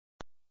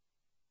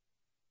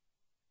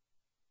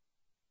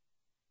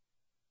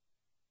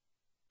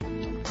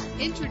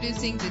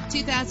Introducing the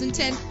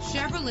 2010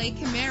 Chevrolet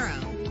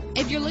Camaro.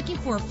 If you're looking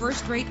for a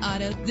first-rate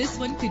auto, this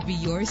one could be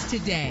yours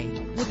today.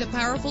 With a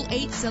powerful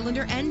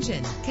 8-cylinder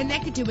engine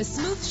connected to a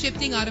smooth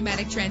shifting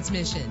automatic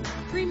transmission,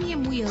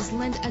 premium wheels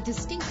lend a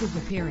distinctive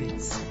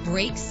appearance.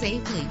 Brake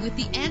safely with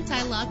the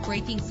anti-lock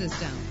braking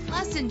system.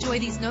 Plus, enjoy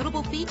these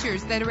notable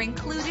features that are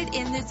included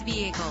in this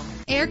vehicle: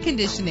 air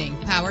conditioning,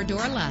 power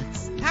door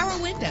locks,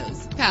 power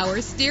windows,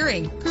 power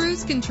steering,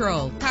 cruise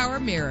control, power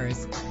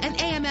mirrors, an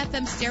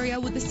AM/FM stereo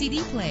with a CD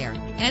player.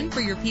 And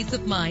for your peace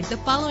of mind, the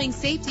following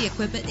safety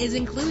equipment is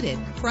included: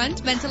 front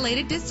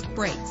ventilated disc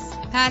brakes,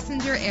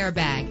 passenger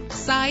airbag,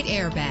 side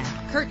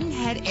airbag, curtain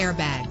head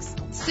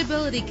airbags,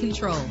 stability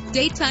control,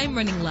 daytime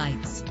running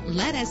lights.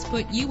 Let us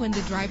put you in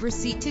the driver's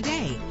seat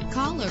today.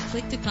 Call or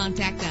click to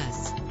contact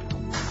us.